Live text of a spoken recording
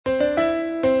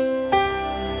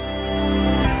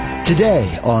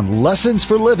Today on Lessons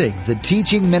for Living, the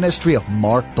teaching ministry of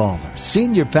Mark Balmer,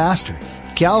 Senior Pastor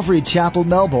of Calvary Chapel,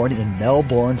 Melbourne in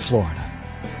Melbourne, Florida.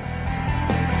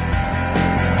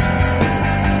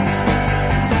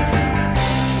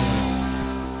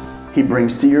 He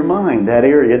brings to your mind that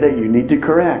area that you need to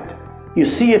correct. You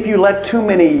see, if you let too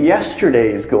many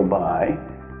yesterdays go by,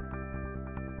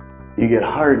 you get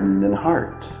hardened in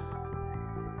heart.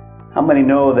 How many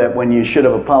know that when you should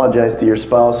have apologized to your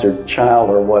spouse or child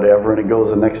or whatever, and it goes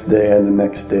the next day and the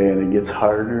next day, and it gets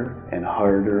harder and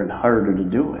harder and harder to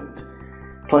do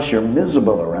it? Plus, you're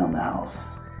miserable around the house.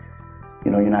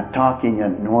 You know, you're not talking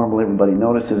yet normal, everybody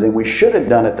notices, and we should have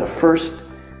done it the first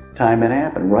time it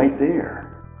happened, right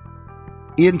there.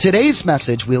 In today's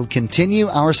message, we'll continue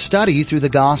our study through the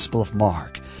Gospel of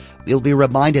Mark. We'll be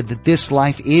reminded that this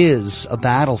life is a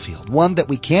battlefield, one that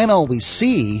we can't always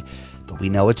see, but we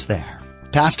know it's there.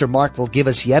 Pastor Mark will give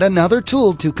us yet another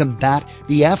tool to combat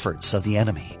the efforts of the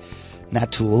enemy. And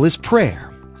that tool is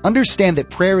prayer. Understand that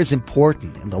prayer is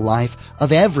important in the life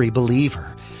of every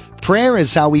believer. Prayer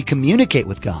is how we communicate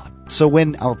with God. So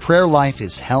when our prayer life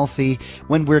is healthy,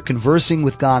 when we're conversing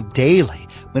with God daily,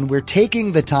 when we're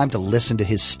taking the time to listen to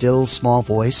His still small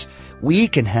voice, we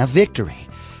can have victory.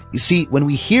 You see, when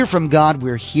we hear from God,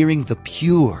 we're hearing the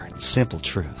pure and simple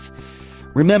truth.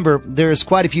 Remember, there's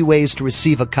quite a few ways to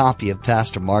receive a copy of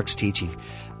Pastor Mark's teaching.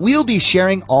 We'll be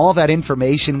sharing all that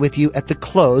information with you at the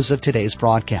close of today's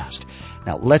broadcast.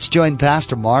 Now, let's join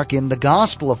Pastor Mark in the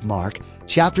Gospel of Mark,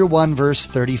 chapter 1, verse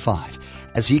 35,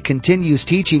 as he continues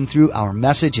teaching through our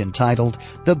message entitled,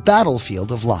 The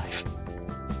Battlefield of Life.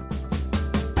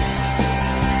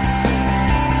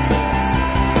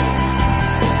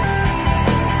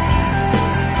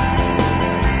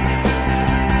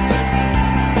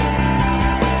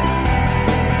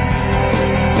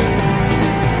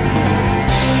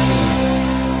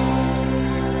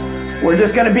 We're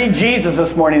just going to be Jesus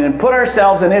this morning and put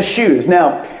ourselves in His shoes.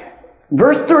 Now,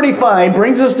 verse 35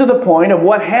 brings us to the point of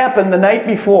what happened the night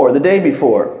before, the day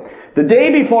before. The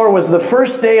day before was the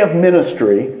first day of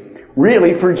ministry,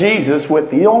 really, for Jesus.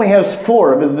 He only has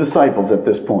 4 of His disciples at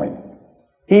this point.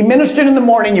 He ministered in the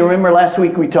morning. You remember last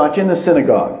week we taught you in the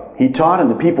synagogue. He taught and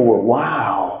the people were,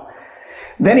 wow.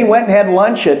 Then He went and had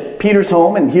lunch at Peter's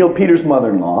home and healed Peter's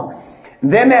mother-in-law.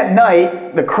 Then that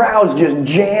night, the crowds just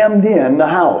jammed in the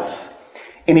house.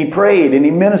 And He prayed, and He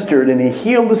ministered, and He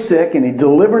healed the sick, and He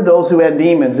delivered those who had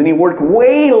demons, and He worked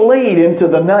way late into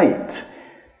the night.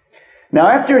 Now,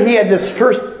 after He had this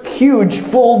first huge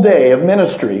full day of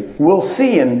ministry, we'll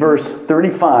see in verse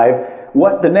 35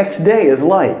 what the next day is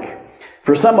like.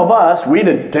 For some of us, we'd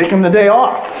have taken the day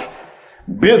off.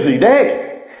 Busy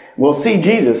day. We'll see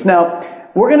Jesus.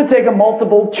 Now, we're going to take a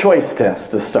multiple choice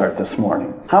test to start this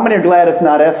morning. How many are glad it's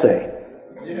not essay?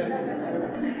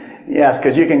 Yes,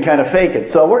 because you can kind of fake it.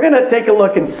 So we're going to take a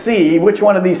look and see which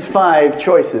one of these 5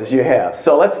 choices you have.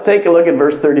 So let's take a look at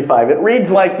verse 35. It reads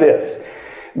like this.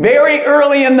 Very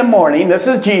early in the morning, this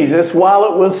is Jesus, while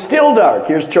it was still dark.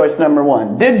 Here's choice number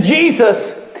 1. Did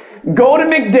Jesus go to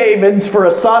McDavid's for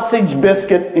a sausage,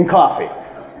 biscuit, and coffee?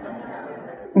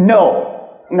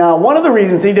 No. Now, one of the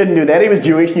reasons He didn't do that, He was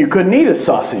Jewish and you couldn't eat a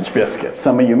sausage biscuit.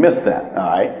 Some of you missed that.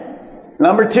 All right.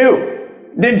 Number 2.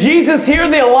 Did Jesus hear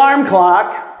the alarm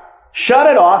clock, shut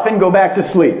it off, and go back to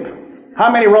sleep?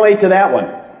 How many relate to that one?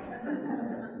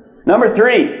 Number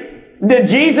 3. Did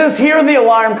Jesus hear the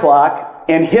alarm clock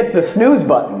and hit the snooze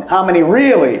button? How many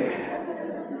really?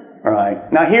 All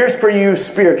right. Now here's for you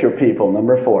spiritual people.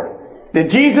 Number 4. Did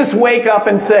Jesus wake up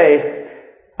and say,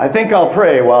 I think I'll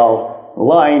pray while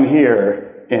lying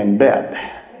here in bed?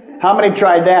 How many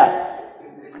tried that?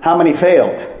 How many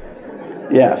failed?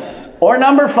 Yes. Or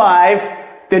number 5.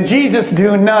 Did Jesus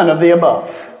do none of the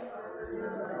above?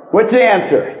 What's the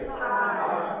answer?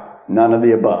 None of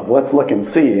the above. Let's look and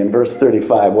see in verse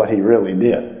 35 what He really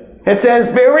did. It says,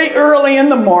 very early in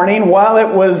the morning, while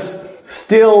it was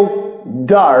still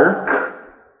dark,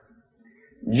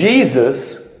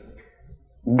 Jesus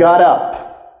got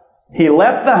up. He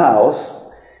left the house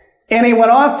and He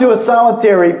went off to a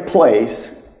solitary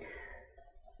place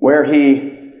where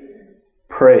He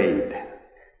prayed.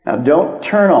 Now don't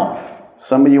turn off.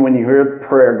 Some of you, when you hear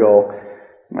prayer, go,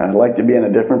 I'd like to be in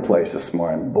a different place this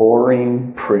morning.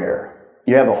 Boring prayer.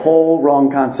 You have a whole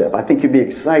wrong concept. I think you'd be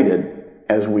excited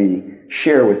as we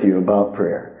share with you about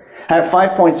prayer. I have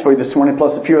 5 points for you this morning,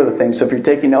 plus a few other things. So if you're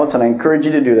taking notes, and I encourage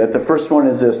you to do that, the first one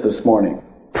is this morning.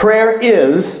 Prayer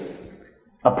is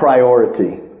a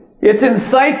priority. It's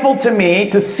insightful to me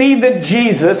to see that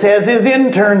Jesus has His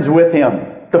interns with Him.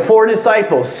 The 4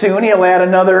 disciples. Soon He'll add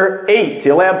another 8.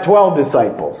 He'll have 12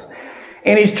 disciples.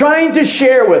 And He's trying to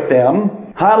share with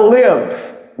them how to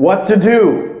live what to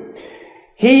do.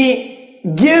 He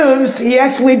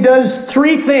actually does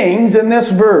three things in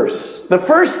this verse. The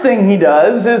first thing he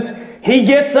does is he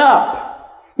gets up.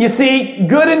 You see,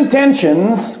 good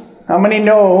intentions, how many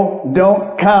know,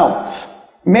 don't count.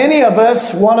 Many of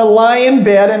us want to lie in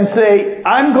bed and say,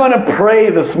 I'm going to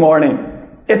pray this morning.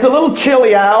 It's a little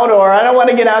chilly out, or I don't want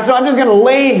to get out, so I'm just going to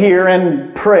lay here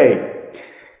and pray.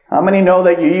 How many know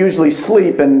that you usually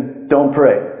sleep and don't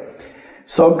pray?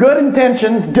 So good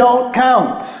intentions don't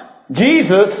count.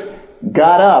 Jesus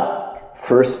got up.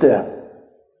 First step.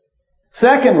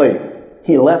 Secondly,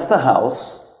 he left the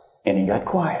house and he got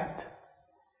quiet.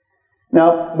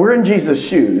 Now, we're in Jesus'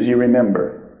 shoes, you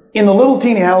remember. In the little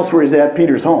teeny house where he's at,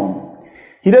 Peter's home,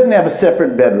 he doesn't have a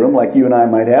separate bedroom like you and I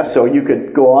might have, so you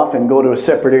could go off and go to a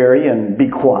separate area and be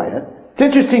quiet. It's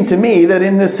interesting to me that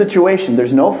in this situation,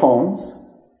 there's no phones,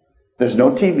 there's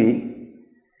no TV,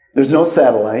 there's no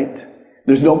satellite,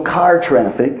 there's no car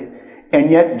traffic, and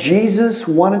yet Jesus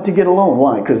wanted to get alone.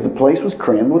 Why? Because the place was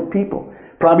crammed with people.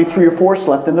 Probably 3 or 4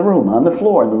 slept in the room, on the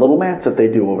floor, in the little mats that they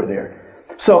do over there.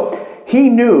 So he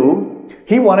knew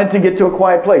he wanted to get to a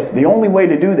quiet place. The only way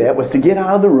to do that was to get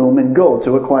out of the room and go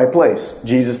to a quiet place.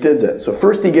 Jesus did that. So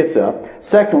first he gets up.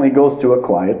 Secondly, goes to a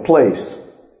quiet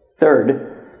place.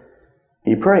 Third,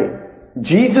 he prayed.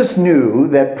 Jesus knew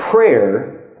that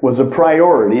prayer was a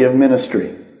priority of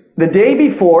ministry. The day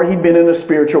before, he'd been in a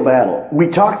spiritual battle. We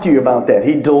talked to you about that.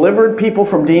 He delivered people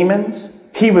from demons.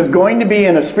 He was going to be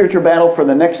in a spiritual battle for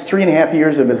the next 3.5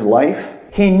 years of his life.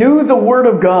 He knew the Word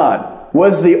of God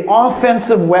was the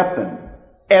offensive weapon,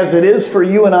 as it is for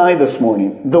you and I this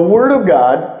morning. The Word of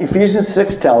God, Ephesians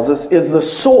 6 tells us, is the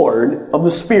sword of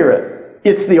the Spirit.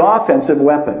 It's the offensive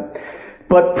weapon.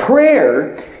 But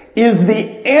prayer is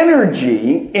the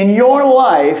energy in your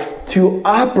life to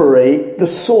operate the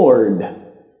sword.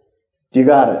 You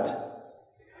got it?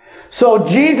 So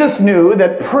Jesus knew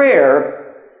that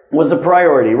prayer was a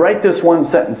priority. Write this one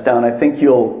sentence down. I think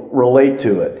you'll relate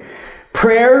to it.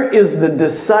 Prayer is the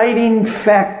deciding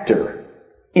factor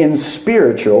in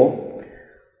spiritual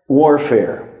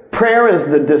warfare. Prayer is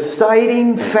the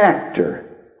deciding factor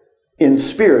in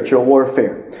spiritual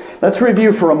warfare. Let's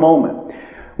review for a moment.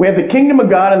 We have the kingdom of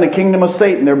God and the kingdom of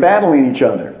Satan. They're battling each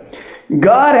other.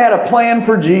 God had a plan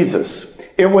for Jesus.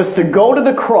 It was to go to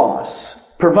the cross,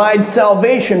 provide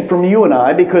salvation from you and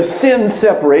I, because sin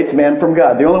separates man from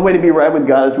God. The only way to be right with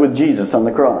God is with Jesus on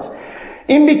the cross.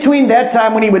 In between that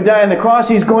time when he would die on the cross,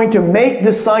 he's going to make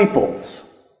disciples.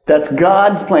 That's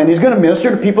God's plan. He's going to minister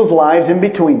to people's lives in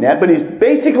between that, but he's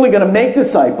basically going to make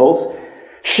disciples,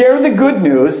 share the good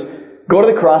news, go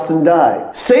to the cross and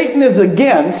die. Satan is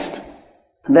against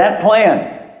that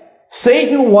plan.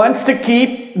 Satan wants to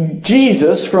keep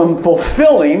Jesus from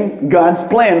fulfilling God's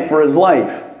plan for his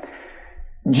life.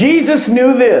 Jesus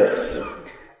knew this.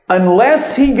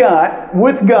 Unless he got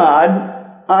with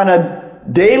God on a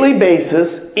daily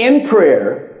basis in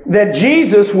prayer, that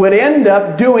Jesus would end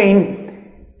up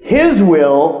doing his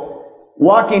will,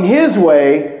 walking his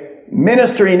way,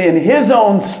 ministering in his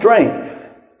own strength.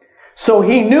 So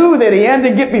he knew that he had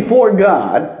to get before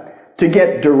God to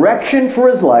get direction for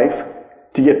his life,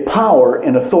 to get power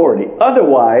and authority.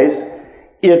 Otherwise,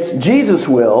 it's Jesus'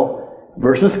 will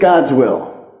versus God's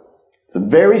will. It's the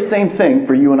very same thing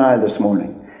for you and I this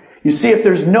morning. You see, if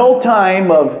there's no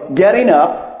time of getting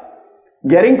up,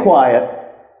 getting quiet,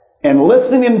 and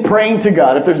listening and praying to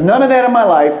God, if there's none of that in my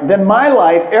life, then my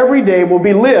life every day will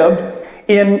be lived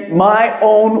in my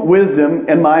own wisdom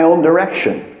and my own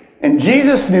direction. And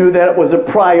Jesus knew that it was a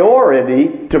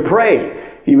priority to pray.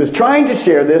 He was trying to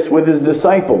share this with his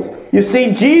disciples. You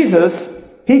see, Jesus,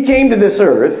 he came to this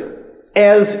earth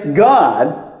as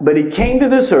God, but he came to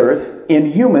this earth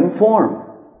in human form.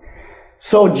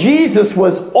 So Jesus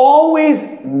was always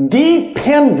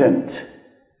dependent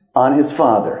on his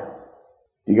Father.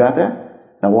 You got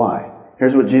that? Now why?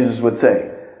 Here's what Jesus would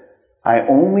say. I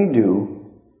only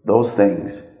do those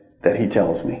things that he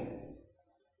tells me.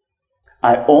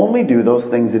 I only do those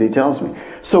things that he tells me.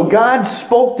 So God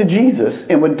spoke to Jesus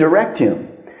and would direct him.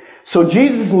 So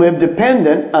Jesus lived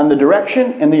dependent on the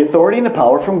direction and the authority and the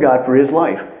power from God for his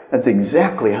life. That's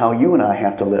exactly how you and I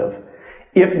have to live.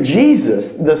 If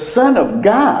Jesus, the Son of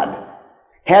God,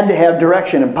 had to have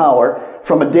direction and power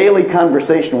from a daily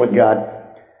conversation with God,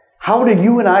 how do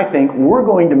you and I think we're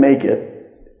going to make it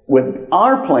with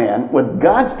our plan, with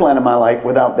God's plan in my life,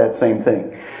 without that same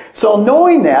thing? So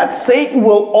knowing that, Satan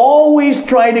will always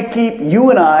try to keep you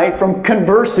and I from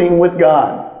conversing with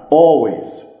God.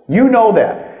 Always. You know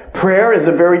that. Prayer is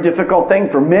a very difficult thing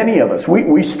for many of us.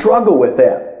 We struggle with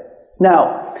that.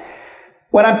 Now,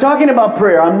 when I'm talking about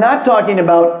prayer, I'm not talking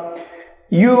about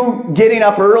you getting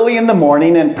up early in the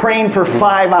morning and praying for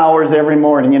 5 hours every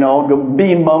morning,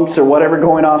 being monks or whatever,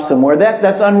 going off somewhere.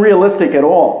 That's unrealistic at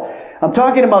all. I'm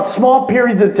talking about small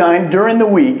periods of time during the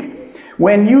week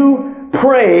when you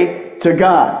pray to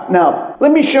God. Now,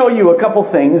 let me show you a couple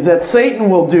things that Satan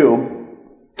will do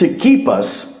to keep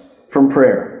us from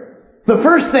prayer. The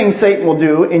first thing Satan will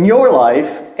do in your life,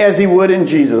 as he would in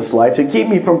Jesus' life, to keep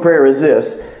me from prayer is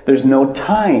this: there's no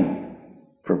time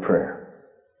for prayer.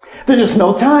 There's just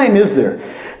no time, is there?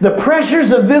 The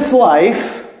pressures of this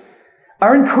life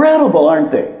are incredible,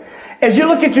 aren't they? As you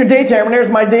look at your day timer, and there's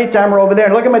my day timer over there,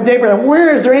 and look at my day timer,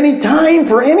 where is there any time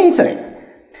for anything?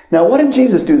 Now, what did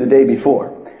Jesus do the day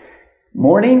before?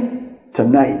 Morning to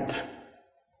night.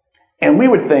 And we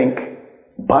would think,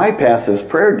 bypass this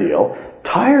prayer deal,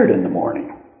 tired in the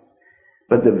morning.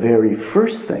 But the very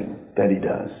first thing that he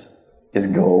does is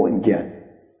go and get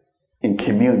in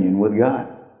communion with God.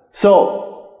 So,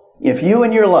 if you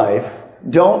in your life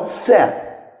don't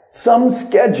set some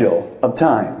schedule of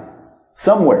time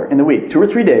somewhere in the week, 2 or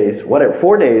 3 days, whatever,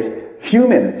 4 days, few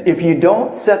minutes, if you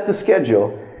don't set the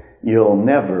schedule, you'll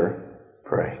never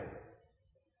pray.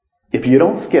 If you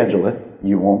don't schedule it,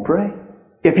 you won't pray.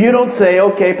 If you don't say,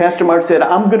 okay, Pastor Mark said,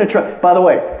 I'm going to try. By the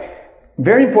way,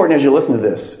 very important as you listen to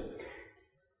this,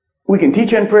 we can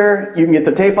teach on prayer, you can get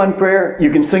the tape on prayer,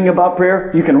 you can sing about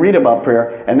prayer, you can read about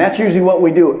prayer, and that's usually what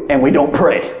we do, and we don't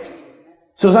pray.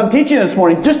 So as I'm teaching this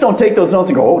morning, just don't take those notes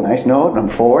and go, oh, nice note,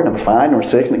 number 4, number 5, number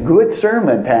 6, good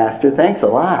sermon, Pastor, thanks a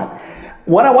lot.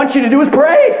 What I want you to do is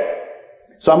pray.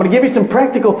 So I'm going to give you some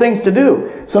practical things to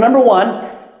do. So number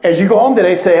 1, as you go home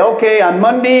today, say, okay, on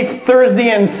Monday, Thursday,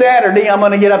 and Saturday, I'm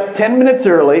going to get up 10 minutes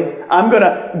early. I'm going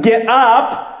to get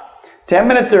up 10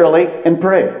 minutes early and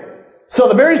pray. So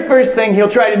the very first thing he'll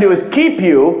try to do is keep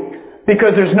you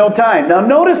because there's no time. Now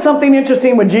notice something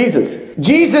interesting with Jesus.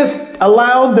 Jesus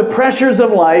allowed the pressures of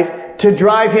life to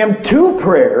drive him to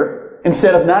prayer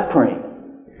instead of not praying.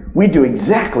 We do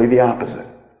exactly the opposite.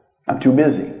 I'm too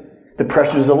busy. The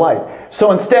pressures of life.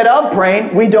 So instead of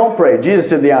praying, we don't pray. Jesus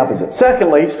did the opposite.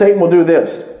 Secondly, Satan will do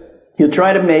this. He'll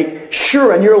try to make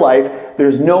sure in your life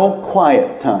there's no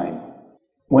quiet time.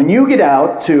 When you get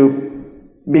out to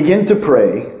begin to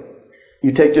pray,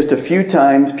 you take just a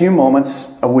few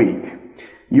moments a week.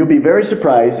 You'll be very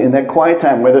surprised in that quiet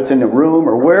time, whether it's in a room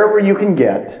or wherever you can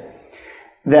get,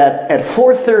 that at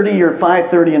 4:30 or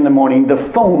 5:30 in the morning, the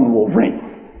phone will ring.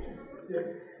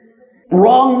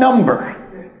 Wrong number.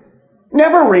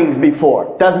 Never rings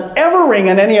before. Doesn't ever ring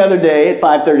on any other day at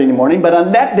 5:30 in the morning, but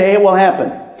on that day it will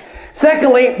happen.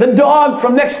 Secondly, the dog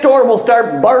from next door will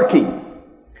start barking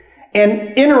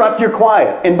and interrupt your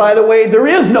quiet. And by the way, there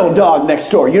is no dog next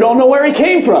door. You don't know where he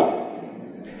came from.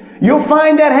 You'll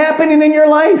find that happening in your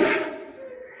life.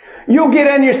 You'll get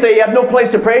in, you say you have no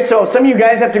place to pray, so some of you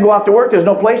guys have to go off to work, there's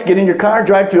no place, get in your car,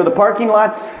 drive to the parking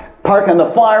lot, park on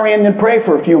the far end, and pray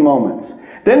for a few moments.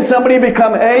 Then somebody will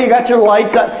come, hey, you got your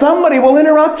lights on. Somebody will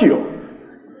interrupt you.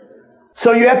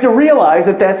 So you have to realize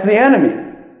that that's the enemy.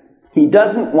 He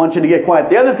doesn't want you to get quiet.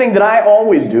 The other thing that I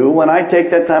always do when I take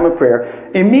that time of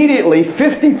prayer, immediately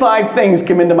 55 things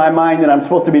come into my mind that I'm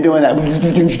supposed to be doing that.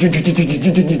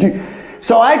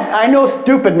 So I know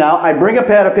stupid now. I bring a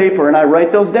pad of paper and I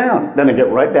write those down. Then I get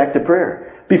right back to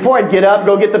prayer. Before I get up,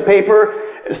 go get the paper,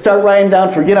 start writing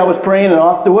down, forget I was praying, and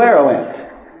off to where I went.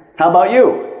 How about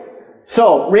you?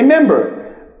 So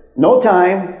remember, no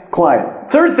time,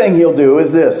 quiet. Third thing he'll do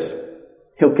is this.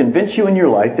 He'll convince you in your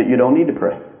life that you don't need to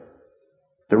pray.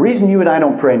 The reason you and I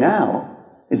don't pray now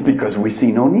is because we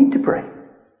see no need to pray.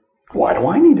 Why do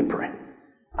I need to pray?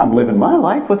 I'm living my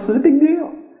life. What's the big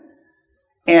deal?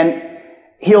 And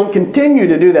he'll continue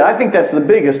to do that. I think that's the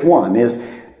biggest one, is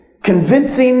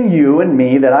convincing you and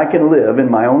me that I can live in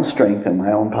my own strength and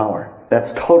my own power.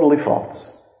 That's totally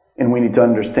false. And we need to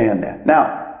understand that.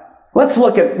 Now, let's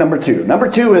look at number 2.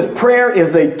 Number 2 is prayer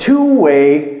is a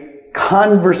two-way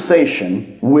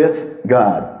conversation with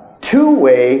God.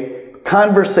 Two-way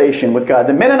conversation with God.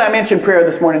 The minute I mentioned prayer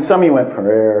this morning, some of you went,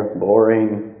 prayer,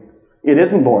 boring. It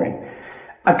isn't boring.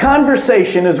 A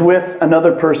conversation is with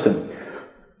another person.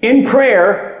 In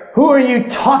prayer, who are you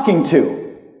talking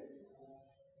to?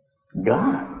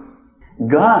 God.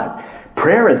 God.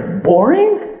 Prayer is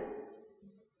boring?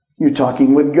 You're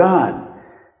talking with God.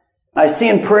 I see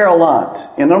in prayer a lot,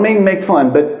 and I don't mean to make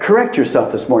fun, but correct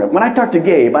yourself this morning. When I talk to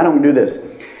Gabe, I don't do this.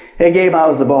 Hey Gabe, how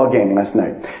was the ball game last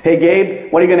night? Hey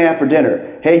Gabe, what are you going to have for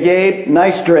dinner? Hey Gabe,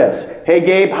 nice dress. Hey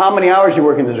Gabe, how many hours are you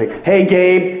working this week? Hey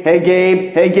Gabe, hey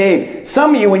Gabe, hey Gabe.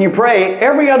 Some of you, when you pray,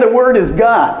 every other word is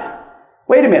God.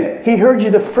 Wait a minute. He heard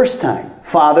you the first time.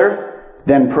 Father,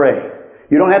 then pray.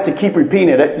 You don't have to keep repeating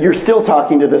it. You're still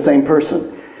talking to the same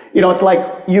person. You know, it's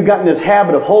like you got in this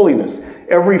habit of holiness.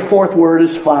 Every fourth word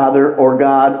is Father or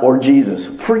God or Jesus.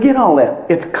 Forget all that.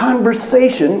 It's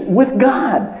conversation with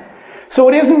God. So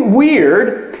it isn't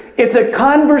weird. It's a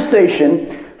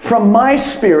conversation from my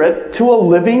spirit to a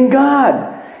living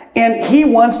God. And He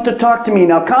wants to talk to me.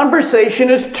 Now, conversation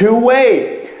is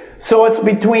two-way. So it's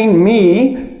between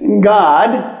me and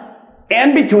God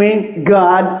and between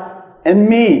God and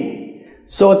me.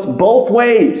 So it's both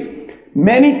ways.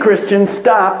 Many Christians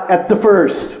stop at the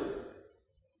first.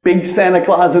 Big Santa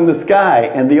Claus in the sky.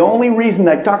 And the only reason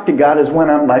I talk to God is when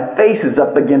my face is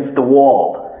up against the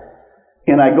wall.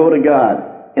 And I go to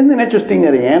God. Isn't it interesting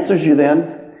that He answers you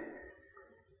then?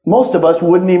 Most of us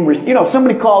wouldn't even... You know, if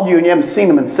somebody called you and you haven't seen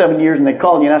them in 7 years and they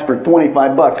called you and asked for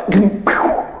 $25.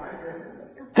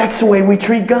 That's the way we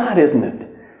treat God, isn't it?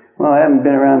 Well, I haven't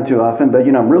been around too often, but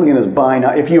I'm really in His buy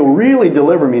now. If you'll really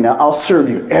deliver me now, I'll serve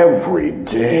you every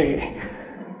day.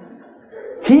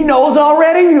 He knows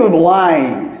already you're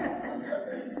lying.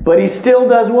 But He still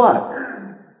does what?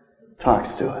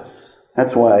 Talks to us.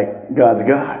 That's why God's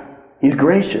God. He's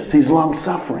gracious. He's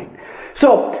long-suffering.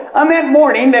 So, on that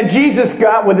morning that Jesus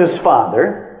got with His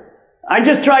Father, I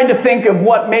just tried to think of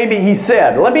what maybe He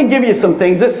said. Let me give you some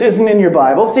things. This isn't in your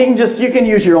Bible, so you can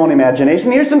use your own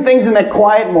imagination. Here's some things in that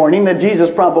quiet morning that Jesus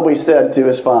probably said to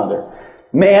His Father.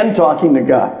 Man talking to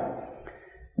God.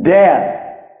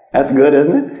 Dad. That's good,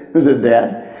 isn't it? Who's His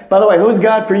dad? By the way, who's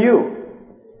God for you?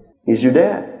 He's your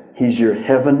dad. He's your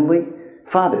heavenly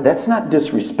Father. That's not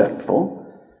disrespectful.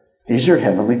 He's your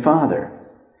heavenly Father.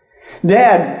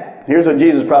 Dad, here's what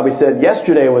Jesus probably said.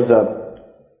 Yesterday was a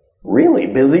really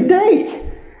busy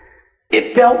day.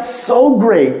 It felt so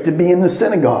great to be in the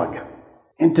synagogue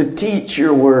and to teach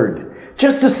your word.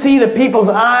 Just to see the people's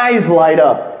eyes light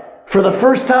up for the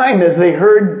first time as they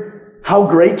heard how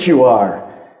great you are.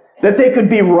 That they could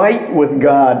be right with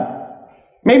God.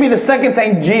 Maybe the second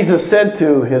thing Jesus said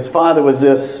to His Father was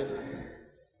this: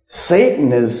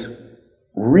 Satan is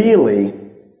really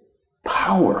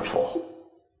powerful.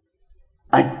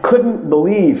 I couldn't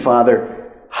believe,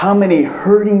 Father, how many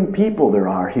hurting people there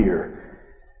are here.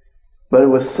 But it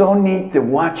was so neat to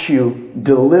watch you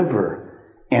deliver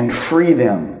and free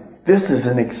them. This is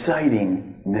an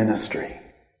exciting ministry.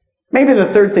 Maybe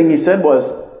the third thing He said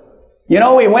was,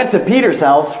 we went to Peter's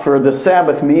house for the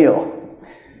Sabbath meal.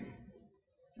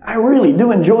 I really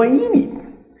do enjoy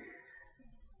eating.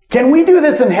 Can we do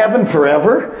this in heaven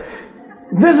forever?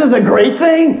 This is a great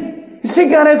thing. You see,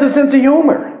 God has a sense of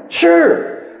humor.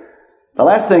 Sure. The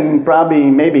last thing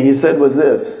maybe He said was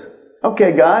this: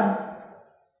 Okay, God,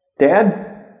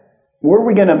 Dad, where are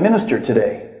we going to minister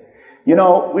today? We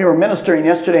were ministering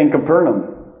yesterday in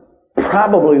Capernaum.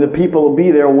 Probably the people will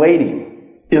be there waiting.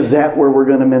 Is that where we're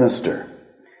going to minister?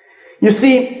 You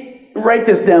see, write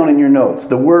this down in your notes.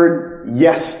 The word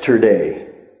yesterday.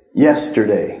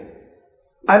 Yesterday.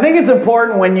 I think it's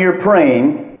important when you're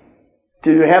praying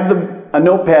to have a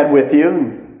notepad with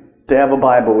you, to have a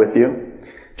Bible with you,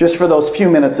 just for those few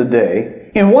minutes a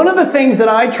day. And one of the things that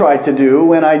I try to do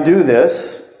when I do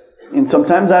this, and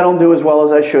sometimes I don't do as well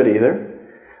as I should either,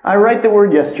 I write the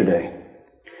word yesterday.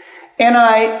 And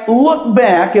I look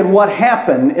back at what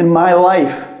happened in my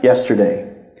life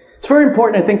yesterday. It's very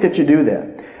important, I think, that you do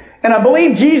that. And I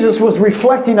believe Jesus was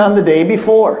reflecting on the day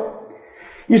before.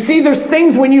 You see, there's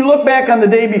things when you look back on the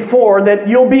day before that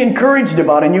you'll be encouraged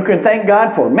about and you can thank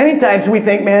God for. Many times we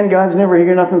think, man, God's never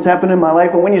here, nothing's happened in my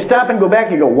life. But when you stop and go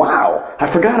back, you go, wow, I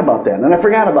forgot about that, and I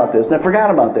forgot about this, and I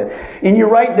forgot about that. And you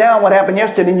write down what happened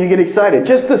yesterday and you get excited.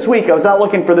 Just this week, I was out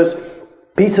looking for this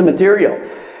piece of material.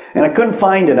 And I couldn't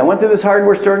find it. I went to this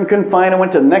hardware store and couldn't find it. I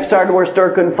went to the next hardware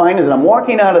store, couldn't find it. As I'm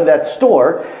walking out of that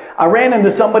store, I ran into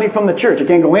somebody from the church. I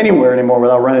can't go anywhere anymore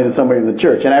without running into somebody in the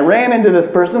church. And I ran into this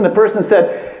person. The person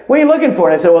said, what are you looking for?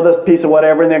 And I said, well, this piece of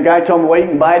whatever. And the guy told me, well, you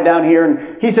can buy it down here.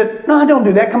 And he said, no, don't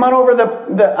do that. Come on over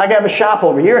I got a shop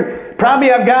over here. And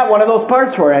probably I've got one of those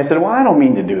parts for you. I said, well, I don't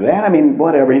mean to do that. I mean,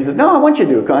 whatever. He said, no, I want you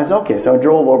to do it. I said, okay. So I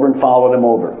drove over and followed him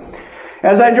over.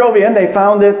 As I drove in, they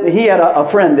found that he had a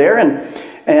friend there.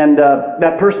 And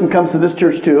that person comes to this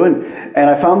church too, and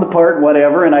I found the part and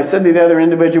whatever, and I said to the other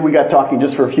individual, we got talking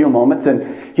just for a few moments,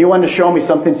 and he wanted to show me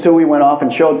something, so we went off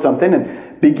and showed something,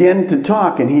 and began to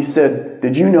talk, and he said,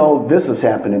 did you know this has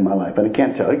happened in my life? And I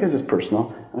can't tell you because it's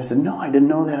personal. And I said, no, I didn't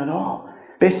know that at all.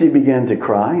 Basically began to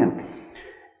cry, and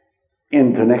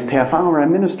in the next half hour I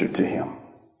ministered to him.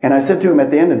 And I said to him at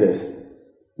the end of this,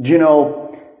 do you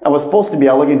know, I was supposed to be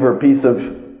out looking for a piece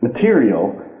of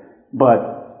material,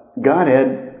 but God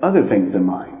had other things in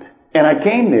mind. And I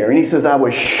came there, and he says, I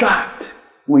was shocked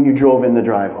when you drove in the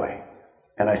driveway.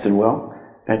 And I said, well,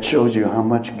 that shows you how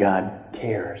much God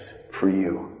cares for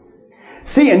you.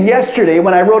 See, and yesterday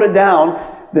when I wrote it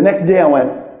down, the next day I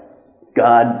went,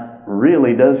 God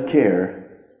really does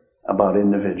care about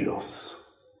individuals.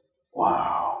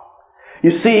 Wow.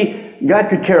 You see, God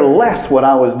could care less what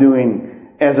I was doing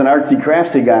as an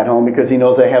artsy-craftsy guy at home because He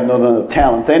knows I have no other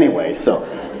talents anyway, so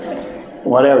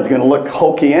whatever, it's going to look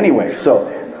hokey anyway. So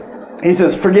He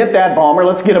says, forget that, Balmer,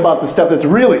 let's get about the stuff that's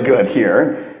really good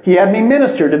here. He had me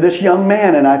minister to this young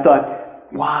man, and I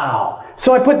thought, wow.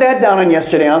 So I put that down on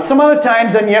yesterday. Now, some other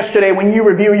times on yesterday when you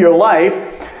review your life,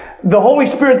 the Holy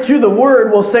Spirit through the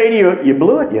Word will say to you, you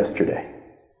blew it yesterday.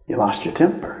 You lost your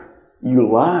temper.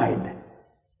 You lied.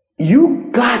 You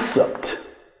gossiped.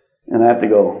 And I have to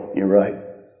go, you're right.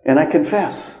 And I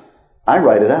confess. I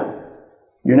write it out.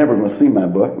 You're never going to see my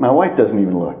book. My wife doesn't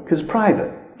even look, because it's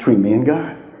private between me and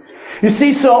God. You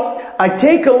see, so I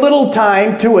take a little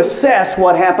time to assess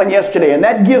what happened yesterday, and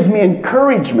that gives me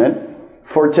encouragement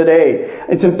for today.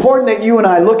 It's important that you and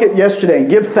I look at yesterday and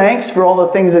give thanks for all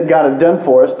the things that God has done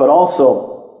for us, but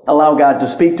also allow God to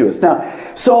speak to us.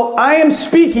 Now, so I am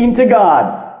speaking to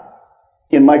God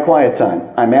in my quiet time.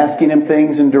 I'm asking Him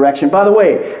things in direction. By the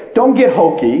way, don't get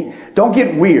hokey. Don't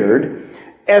get weird.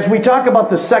 As we talk about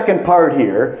the second part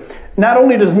here, not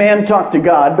only does man talk to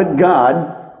God, but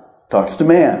God talks to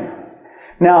man.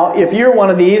 Now, if you're one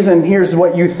of these, and here's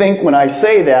what you think when I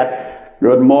say that,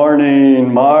 good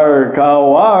morning, Mark,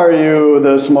 how are you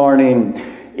this morning?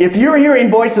 If you're hearing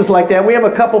voices like that, we have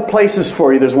a couple places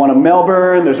for you. There's one in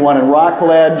Melbourne, there's one in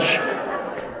Rockledge.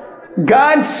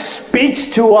 God speaks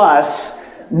to us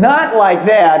not like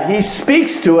that. He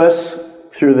speaks to us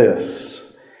through this.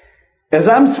 As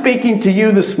I'm speaking to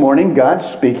you this morning, God's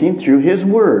speaking through His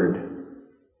Word.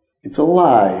 It's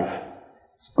alive.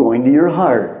 It's going to your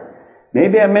heart.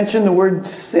 Maybe I mentioned the word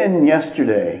sin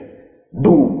yesterday.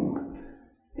 Boom.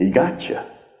 He got you.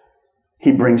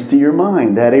 He brings to your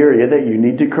mind that area that you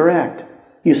need to correct.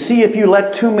 You see, if you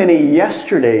let too many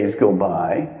yesterdays go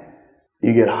by,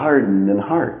 you get hardened in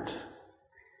heart.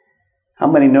 How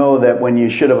many know that when you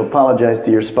should have apologized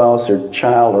to your spouse or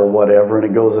child or whatever, and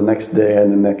it goes the next day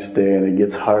and the next day, and it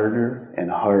gets harder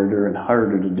and harder and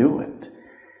harder to do it?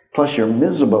 Plus, you're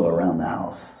miserable around the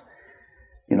house.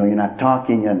 You know, you're not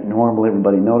talking and normal,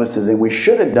 everybody notices, and we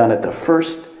should have done it the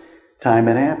first time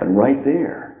it happened, right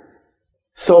there.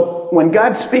 So, when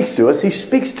God speaks to us, He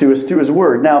speaks to us through His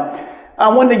Word. Now, I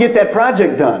wanted to get that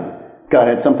project done. God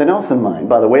had something else in mind.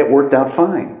 By the way, it worked out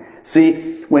fine.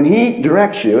 See, when He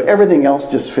directs you, everything else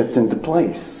just fits into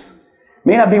place. It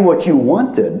may not be what you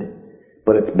wanted,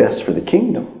 but it's best for the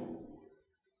kingdom.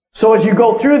 So as you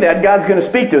go through that, God's going to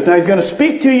speak to us. Now He's going to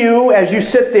speak to you as you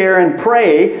sit there and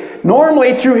pray,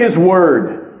 normally through His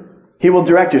Word. He will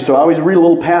direct you. So I always read a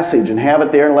little passage and have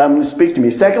it there and allow Him to speak to me.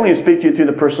 Secondly, He'll speak to you through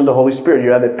the person of the Holy Spirit.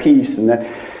 You have that peace and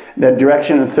that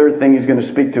direction. And the third thing, He's going to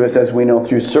speak to us, as we know,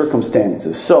 through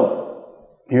circumstances. So,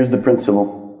 here's the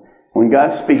principle. When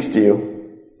God speaks to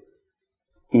you,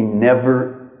 He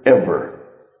never, ever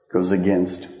goes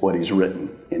against what He's written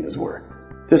in His Word.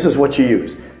 This is what you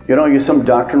use. You don't use some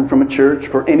doctrine from a church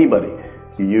for anybody.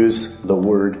 You use the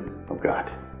Word of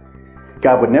God.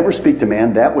 God would never speak to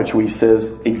man that which He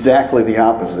says exactly the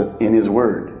opposite in His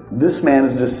Word. This man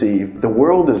is deceived, the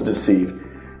world is deceived,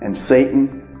 and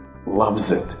Satan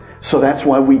loves it. So that's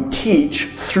why we teach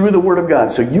through the Word of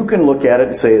God. So you can look at it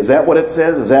and say, is that what it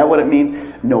says? Is that what it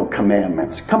means? No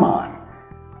commandments. Come on.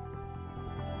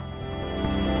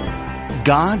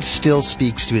 God still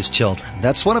speaks to His children.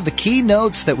 That's one of the key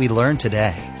notes that we learned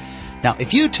today. Now,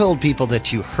 if you told people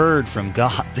that you heard from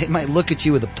God, they might look at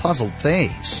you with a puzzled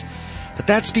face. But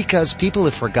that's because people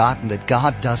have forgotten that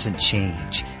God doesn't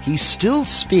change. He still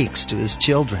speaks to His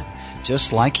children,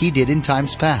 just like He did in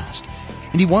times past.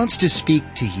 And He wants to speak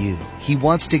to you. He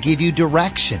wants to give you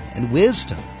direction and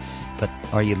wisdom. But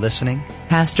are you listening?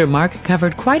 Pastor Mark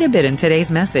covered quite a bit in today's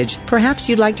message. Perhaps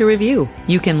you'd like to review.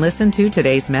 You can listen to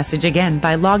today's message again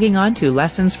by logging on to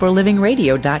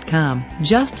lessonsforlivingradio.com.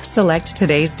 Just select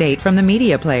today's date from the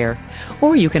media player.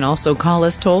 Or you can also call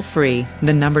us toll-free.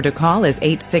 The number to call is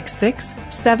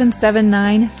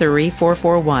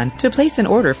 866-779-3441 to place an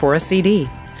order for a CD.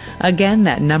 Again,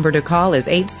 that number to call is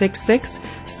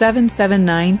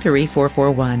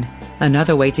 866-779-3441.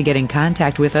 Another way to get in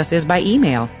contact with us is by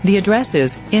email. The address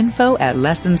is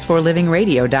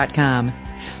info@lessonsforlivingradio.com.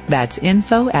 That's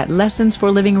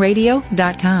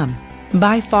info@lessonsforlivingradio.com.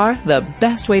 By far, the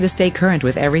best way to stay current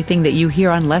with everything that you hear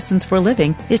on Lessons for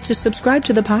Living is to subscribe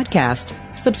to the podcast.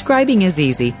 Subscribing is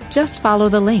easy. Just follow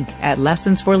the link at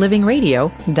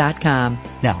lessonsforlivingradio.com.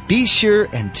 Now, be sure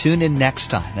and tune in next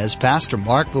time as Pastor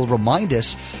Mark will remind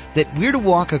us that we're to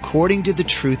walk according to the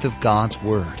truth of God's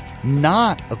Word,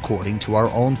 not according to our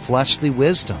own fleshly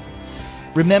wisdom.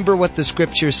 Remember what the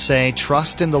Scriptures say,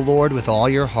 trust in the Lord with all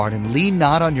your heart and lean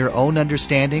not on your own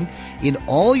understanding. In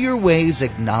all your ways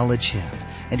acknowledge Him,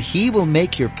 and He will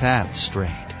make your paths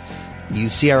straight. You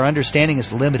see, our understanding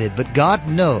is limited, but God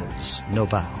knows no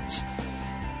bounds.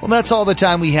 Well, that's all the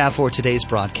time we have for today's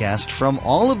broadcast. From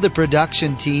all of the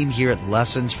production team here at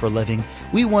Lessons for Living,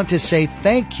 we want to say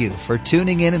thank you for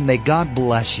tuning in, and may God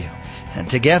bless you. And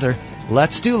together,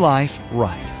 let's do life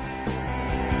right.